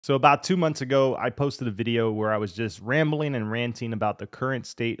So about 2 months ago, I posted a video where I was just rambling and ranting about the current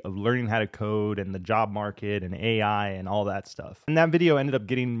state of learning how to code and the job market and AI and all that stuff. And that video ended up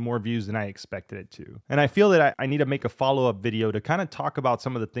getting more views than I expected it to. And I feel that I need to make a follow-up video to kind of talk about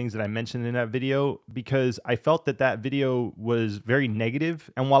some of the things that I mentioned in that video, because I felt that that video was very negative.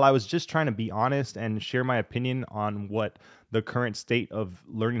 And while I was just trying to be honest and share my opinion on what the current state of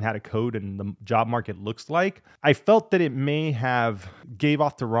learning how to code and the job market looks like, I felt that it may have gave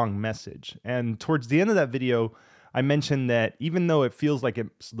off the wrong message. And towards the end of that video, I mentioned that even though it feels like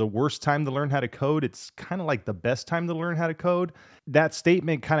it's the worst time to learn how to code, it's kind of like the best time to learn how to code. That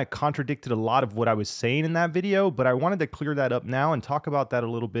statement kind of contradicted a lot of what I was saying in that video, but I wanted to clear that up now and talk about that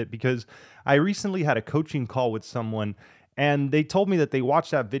a little bit, because I recently had a coaching call with someone and they told me that they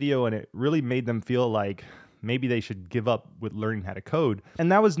watched that video and it really made them feel like maybe they should give up with learning how to code.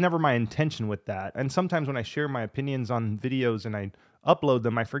 And that was never my intention with that. And sometimes when I share my opinions on videos and I upload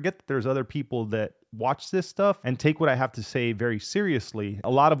them, I forget that there's other people that watch this stuff and take what I have to say very seriously. A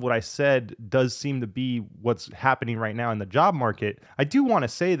lot of what I said does seem to be what's happening right now in the job market. I do want to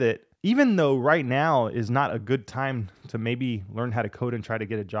say that even though right now is not a good time to maybe learn how to code and try to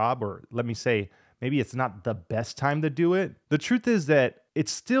get a job, or let me say, maybe it's not the best time to do it, the truth is that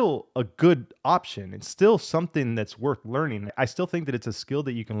it's still a good option. It's still something that's worth learning. I still think that it's a skill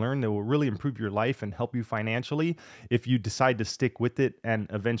that you can learn that will really improve your life and help you financially if you decide to stick with it and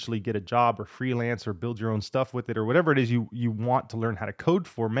eventually get a job or freelance or build your own stuff with it, or whatever it is you want to learn how to code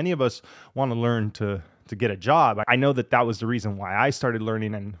for. Many of us want to learn to get a job. I know that that was the reason why I started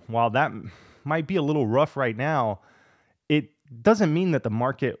learning. And while that might be a little rough right now, it doesn't mean that the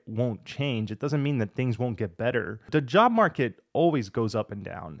market won't change. It doesn't mean that things won't get better. The job market always goes up and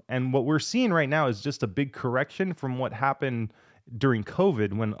down. And what we're seeing right now is just a big correction from what happened during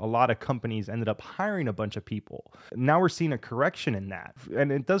COVID, when a lot of companies ended up hiring a bunch of people. Now we're seeing a correction in that.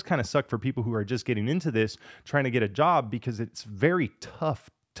 And it does kind of suck for people who are just getting into this, trying to get a job, because it's very tough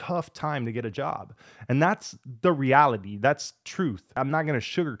time to get a job. And that's the reality. That's truth. I'm not going to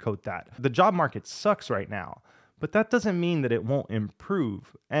sugarcoat that. The job market sucks right now. But that doesn't mean that it won't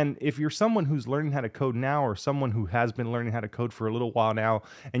improve. And if you're someone who's learning how to code now, or someone who has been learning how to code for a little while now,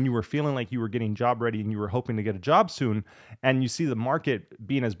 and you were feeling like you were getting job ready and you were hoping to get a job soon, and you see the market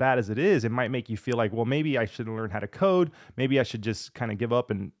being as bad as it is, it might make you feel like, well, maybe I shouldn't learn how to code. Maybe I should just kind of give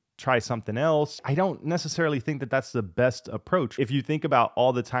up and try something else. I don't necessarily think that that's the best approach. If you think about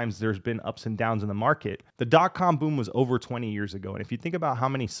all the times there's been ups and downs in the market, the dot-com boom was over 20 years ago. And if you think about how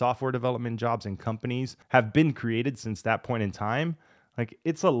many software development jobs and companies have been created since that point in time, like,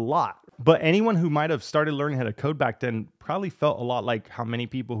 it's a lot. But anyone who might have started learning how to code back then probably felt a lot like how many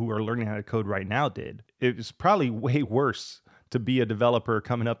people who are learning how to code right now did. It was probably way worse to be a developer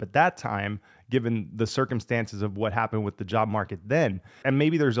coming up at that time, given the circumstances of what happened with the job market then. And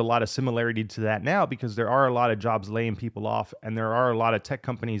maybe there's a lot of similarity to that now, because there are a lot of jobs laying people off, and there are a lot of tech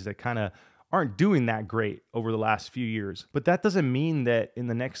companies that kind of aren't doing that great over the last few years. But that doesn't mean that in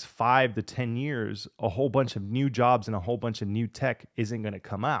the next 5 to 10 years, a whole bunch of new jobs and a whole bunch of new tech isn't going to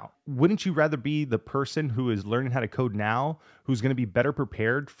come out. Wouldn't you rather be the person who is learning how to code now, who's going to be better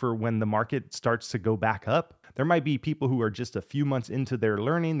prepared for when the market starts to go back up? There might be people who are just a few months into their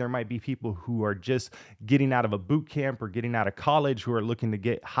learning. There might be people who are just getting out of a boot camp or getting out of college who are looking to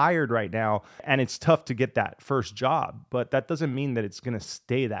get hired right now. And it's tough to get that first job, but that doesn't mean that it's going to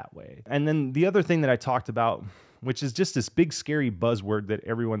stay that way. And then the other thing that I talked about, which is just this big scary buzzword that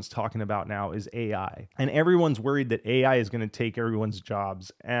everyone's talking about now, is AI. And everyone's worried that AI is going to take everyone's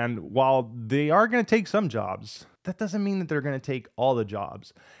jobs. And while they are going to take some jobs, that doesn't mean that they're going to take all the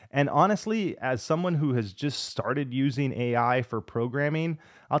jobs. And honestly, as someone who has just started using AI for programming,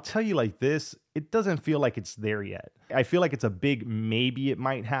 I'll tell you like this, it doesn't feel like it's there yet. I feel like it's a big maybe it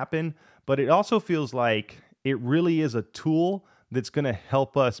might happen, but it also feels like it really is a tool that's going to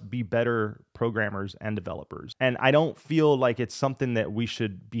help us be better programmers and developers. And I don't feel like it's something that we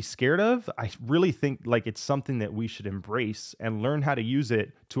should be scared of. I really think like it's something that we should embrace and learn how to use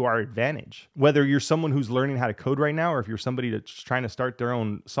it to our advantage. Whether you're someone who's learning how to code right now, or if you're somebody that's trying to start their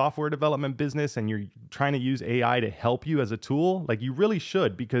own software development business and you're trying to use AI to help you as a tool, like, you really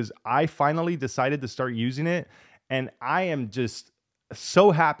should, because I finally decided to start using it, and I am just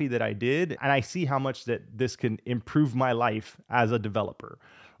so happy that I did. And I see how much that this can improve my life as a developer.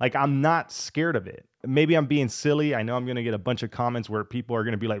 Like, I'm not scared of it. Maybe I'm being silly. I know I'm going to get a bunch of comments where people are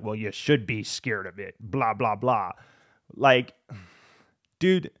going to be like, well, you should be scared of it, blah, blah, blah. Like,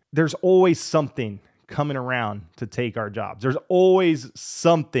 dude, there's always something coming around to take our jobs. There's always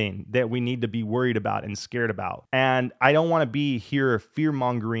something that we need to be worried about and scared about. And I don't want to be here fear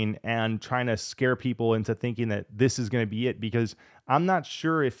mongering and trying to scare people into thinking that this is going to be it, because I'm not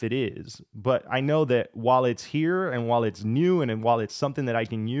sure if it is. But I know that while it's here and while it's new and while it's something that I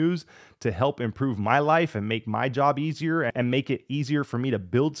can use to help improve my life and make my job easier and make it easier for me to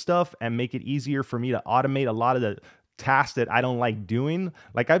build stuff and make it easier for me to automate a lot of the tasks that I don't like doing.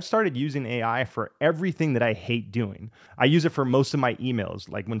 Like, I've started using AI for everything that I hate doing. I use it for most of my emails.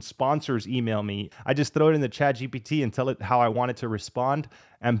 Like when sponsors email me, I just throw it in the chat GPT and tell it how I want it to respond.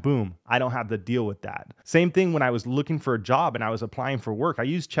 And boom, I don't have to deal with that. Same thing when I was looking for a job and I was applying for work. I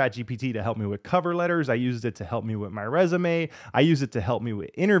used ChatGPT to help me with cover letters. I used it to help me with my resume. I used it to help me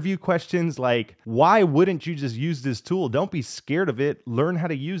with interview questions. Like, why wouldn't you just use this tool? Don't be scared of it. Learn how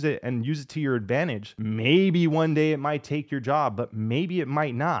to use it and use it to your advantage. Maybe one day it might take your job, but maybe it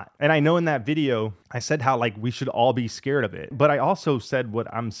might not. And I know in that video, I said how like we should all be scared of it. But I also said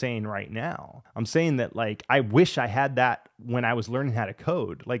what I'm saying right now. I'm saying that like, I wish I had that when I was learning how to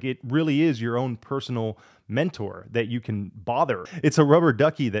code. Like, it really is your own personal mentor that you can bother. It's a rubber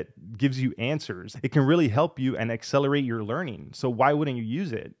ducky that gives you answers. It can really help you and accelerate your learning. So why wouldn't you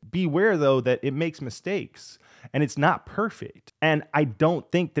use it? Beware though that it makes mistakes and it's not perfect. And I don't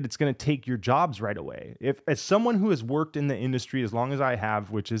think that it's going to take your jobs right away. If as someone who has worked in the industry as long as I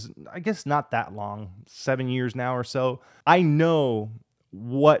have, which is I guess not that long, 7 years now or so, I know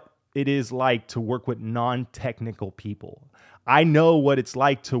what it is like to work with non-technical people. I know what it's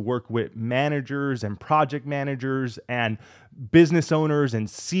like to work with managers and project managers and business owners and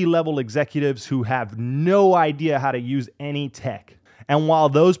C-level executives who have no idea how to use any tech. And while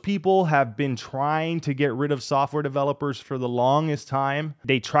those people have been trying to get rid of software developers for the longest time,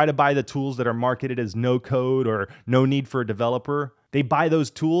 they try to buy the tools that are marketed as no code or no need for a developer. They buy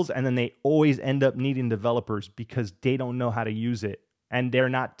those tools and then they always end up needing developers because they don't know how to use it and they're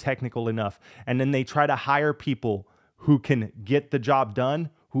not technical enough. And then they try to hire people who can get the job done,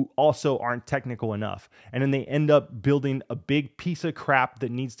 who also aren't technical enough. And then they end up building a big piece of crap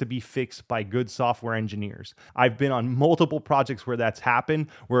that needs to be fixed by good software engineers. I've been on multiple projects where that's happened,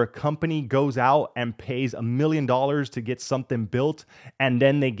 where a company goes out and pays $1 million to get something built, and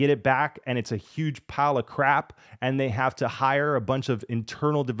then they get it back and it's a huge pile of crap, and they have to hire a bunch of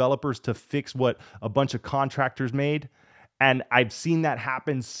internal developers to fix what a bunch of contractors made. And I've seen that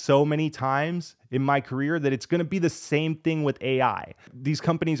happen so many times in my career that it's going to be the same thing with AI. These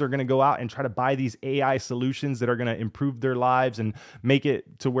companies are going to go out and try to buy these AI solutions that are going to improve their lives and make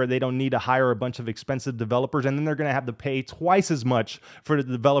it to where they don't need to hire a bunch of expensive developers. And then they're going to have to pay twice as much for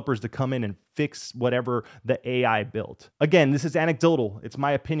the developers to come in and fix whatever the AI built. Again, this is anecdotal. It's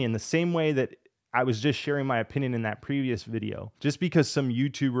my opinion. The same way that I was just sharing my opinion in that previous video. Just because some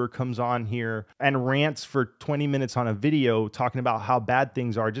YouTuber comes on here and rants for 20 minutes on a video talking about how bad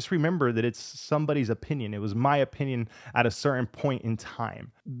things are, just remember that it's somebody's opinion. It was my opinion at a certain point in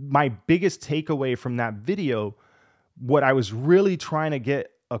time. My biggest takeaway from that video, what I was really trying to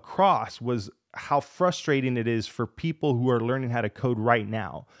get across was how frustrating it is for people who are learning how to code right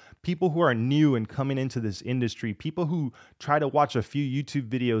now. People who are new and coming into this industry, people who try to watch a few YouTube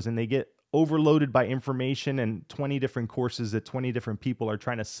videos and they get overloaded by information and 20 different courses that 20 different people are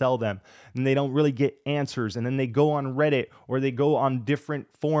trying to sell them, and they don't really get answers. And then they go on Reddit or they go on different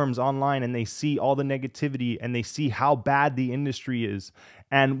forums online and they see all the negativity and they see how bad the industry is.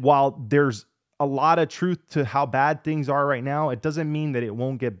 And while there's a lot of truth to how bad things are right now, it doesn't mean that it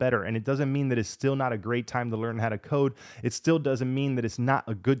won't get better. And it doesn't mean that it's still not a great time to learn how to code. It still doesn't mean that it's not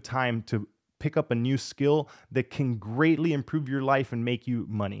a good time to pick up a new skill that can greatly improve your life and make you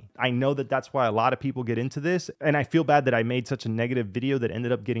money. I know that that's why a lot of people get into this, and I feel bad that I made such a negative video that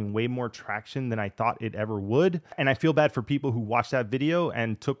ended up getting way more traction than I thought it ever would. And I feel bad for people who watched that video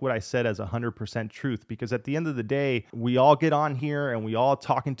and took what I said as 100% truth, because at the end of the day, we all get on here and we all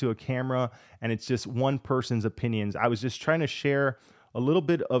talk into a camera and it's just one person's opinions. I was just trying to share a little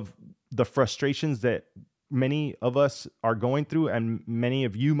bit of the frustrations that many of us are going through and many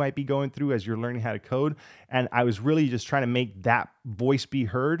of you might be going through as you're learning how to code. And I was really just trying to make that voice be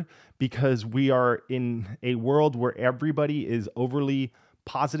heard, because we are in a world where everybody is overly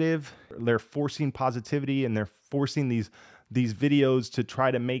positive. They're forcing positivity and they're forcing these videos to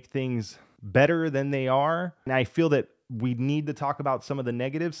try to make things better than they are. And I feel that we need to talk about some of the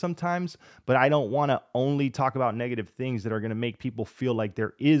negatives sometimes, but I don't want to only talk about negative things that are going to make people feel like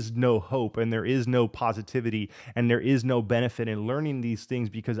there is no hope and there is no positivity and there is no benefit in learning these things,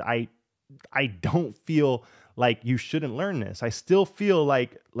 because I don't feel like you shouldn't learn this. I still feel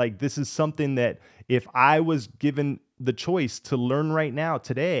like this is something that if I was given the choice to learn right now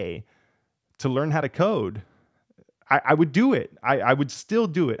today, to learn how to code, I would do it. I would still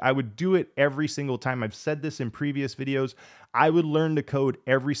do it. I would do it every single time. I've said this in previous videos. I would learn to code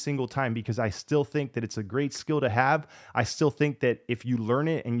every single time because I still think that it's a great skill to have. I still think that if you learn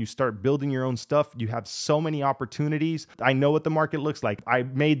it and you start building your own stuff, you have so many opportunities. I know what the market looks like. I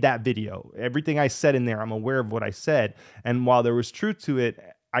made that video. Everything I said in there, I'm aware of what I said. And while there was truth to it,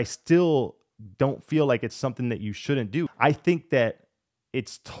 I still don't feel like it's something that you shouldn't do. I think that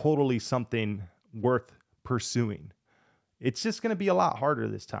it's totally something worth pursuing. It's just going to be a lot harder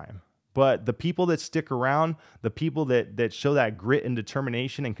this time. But the people that stick around, the people that show that grit and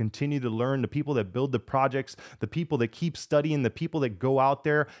determination and continue to learn, the people that build the projects, the people that keep studying, the people that go out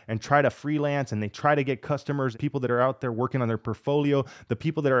there and try to freelance and they try to get customers, people that are out there working on their portfolio, the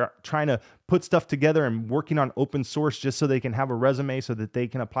people that are trying to put stuff together and working on open source just so they can have a resume so that they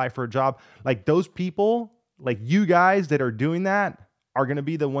can apply for a job. Like those people, like you guys that are doing that, are going to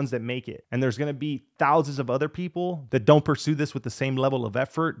be the ones that make it. And there's going to be thousands of other people that don't pursue this with the same level of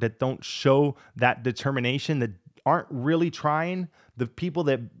effort, that don't show that determination, that aren't really trying. The people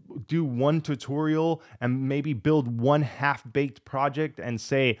that do one tutorial and maybe build one half-baked project and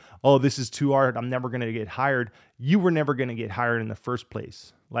say, oh, this is too hard, I'm never going to get hired. You were never going to get hired in the first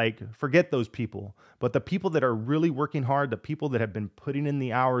place. Like, forget those people. But the people that are really working hard, the people that have been putting in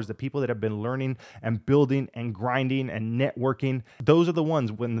the hours, the people that have been learning and building and grinding and networking, those are the ones,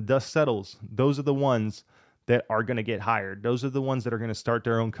 when the dust settles, those are the ones that are going to get hired. Those are the ones that are going to start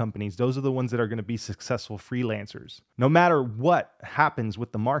their own companies. Those are the ones that are going to be successful freelancers. No matter what happens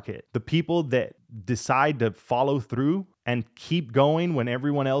with the market, the people that decide to follow through and keep going when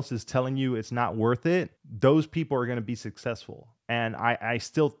everyone else is telling you it's not worth it, those people are going to be successful. And I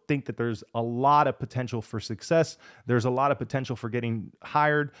still think that there's a lot of potential for success. There's a lot of potential for getting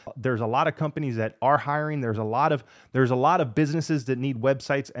hired. There's a lot of companies that are hiring. There's a lot of businesses that need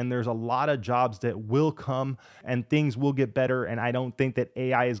websites, and there's a lot of jobs that will come and things will get better. And I don't think that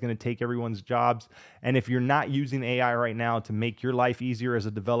AI is going to take everyone's jobs. And if you're not using AI right now to make your life easier as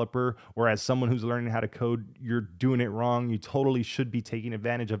a developer or as someone who's learning how to code, you're doing it wrong. You totally should be taking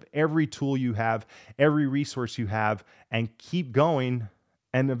advantage of every tool you have, every resource you have, and keep going.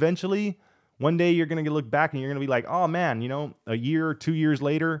 And eventually, one day you're going to look back and you're going to be like, oh man, you know, a year or 2 years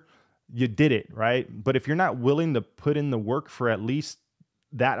later, you did it, right? But if you're not willing to put in the work for at least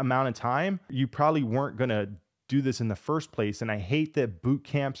that amount of time, you probably weren't going to do this in the first place. And I hate that boot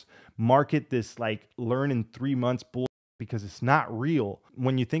camps market this like learn in 3 months bull, because it's not real.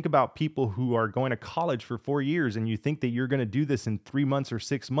 When you think about people who are going to college for 4 years and you think that you're going to do this in 3 months or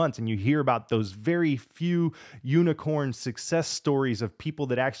 6 months, and you hear about those very few unicorn success stories of people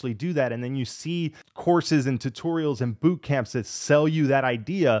that actually do that, and then you see courses and tutorials and boot camps that sell you that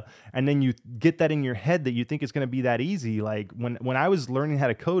idea, and then you get that in your head that you think it's going to be that easy. Like when I was learning how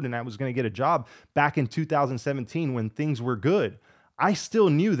to code and I was going to get a job back in 2017 when things were good, I still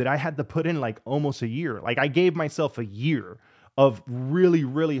knew that I had to put in like almost a year. Like I gave myself a year of really,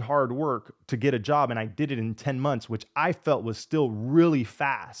 really hard work to get a job, and I did it in 10 months, which I felt was still really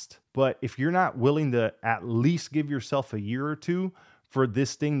fast. But if you're not willing to at least give yourself a year or two for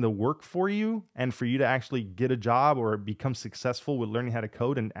this thing to work for you and for you to actually get a job or become successful with learning how to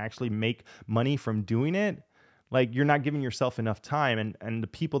code and actually make money from doing it, like you're not giving yourself enough time. And the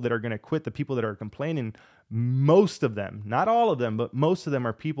people that are going to quit, the people that are complaining, most of them, not all of them, but most of them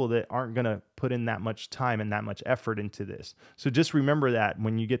are people that aren't going to put in that much time and that much effort into this. So just remember that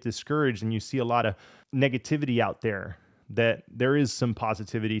when you get discouraged and you see a lot of negativity out there, that there is some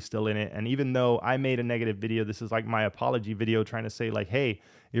positivity still in it. And even though I made a negative video, this is like my apology video trying to say like, hey,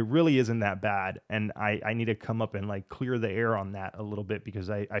 it really isn't that bad. And I need to come up and like clear the air on that a little bit, because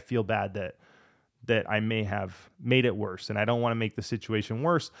I feel bad that I may have made it worse. And I don't want to make the situation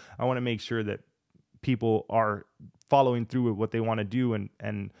worse. I want to make sure that people are following through with what they want to do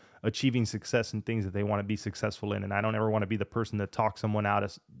and achieving success in things that they want to be successful in. And I don't ever want to be the person that talks someone out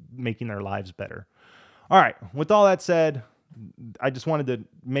of making their lives better. All right. With all that said, I just wanted to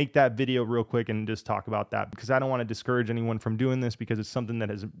make that video real quick and just talk about that, because I don't want to discourage anyone from doing this, because it's something that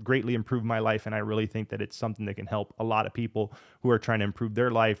has greatly improved my life. And I really think that it's something that can help a lot of people who are trying to improve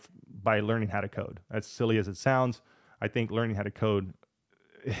their life by learning how to code. As silly as it sounds, I think learning how to code,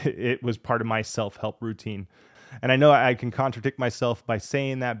 it was part of my self-help routine. And I know I can contradict myself by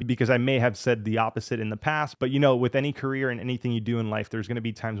saying that, because I may have said the opposite in the past. But you know, with any career and anything you do in life, there's going to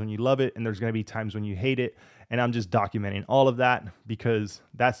be times when you love it and there's going to be times when you hate it. And I'm just documenting all of that, because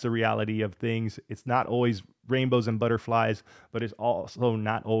that's the reality of things. It's not always rainbows and butterflies, but it's also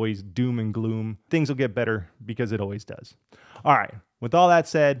not always doom and gloom. Things will get better, because it always does. All right. With all that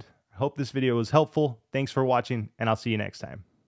said, I hope this video was helpful. Thanks for watching, and I'll see you next time.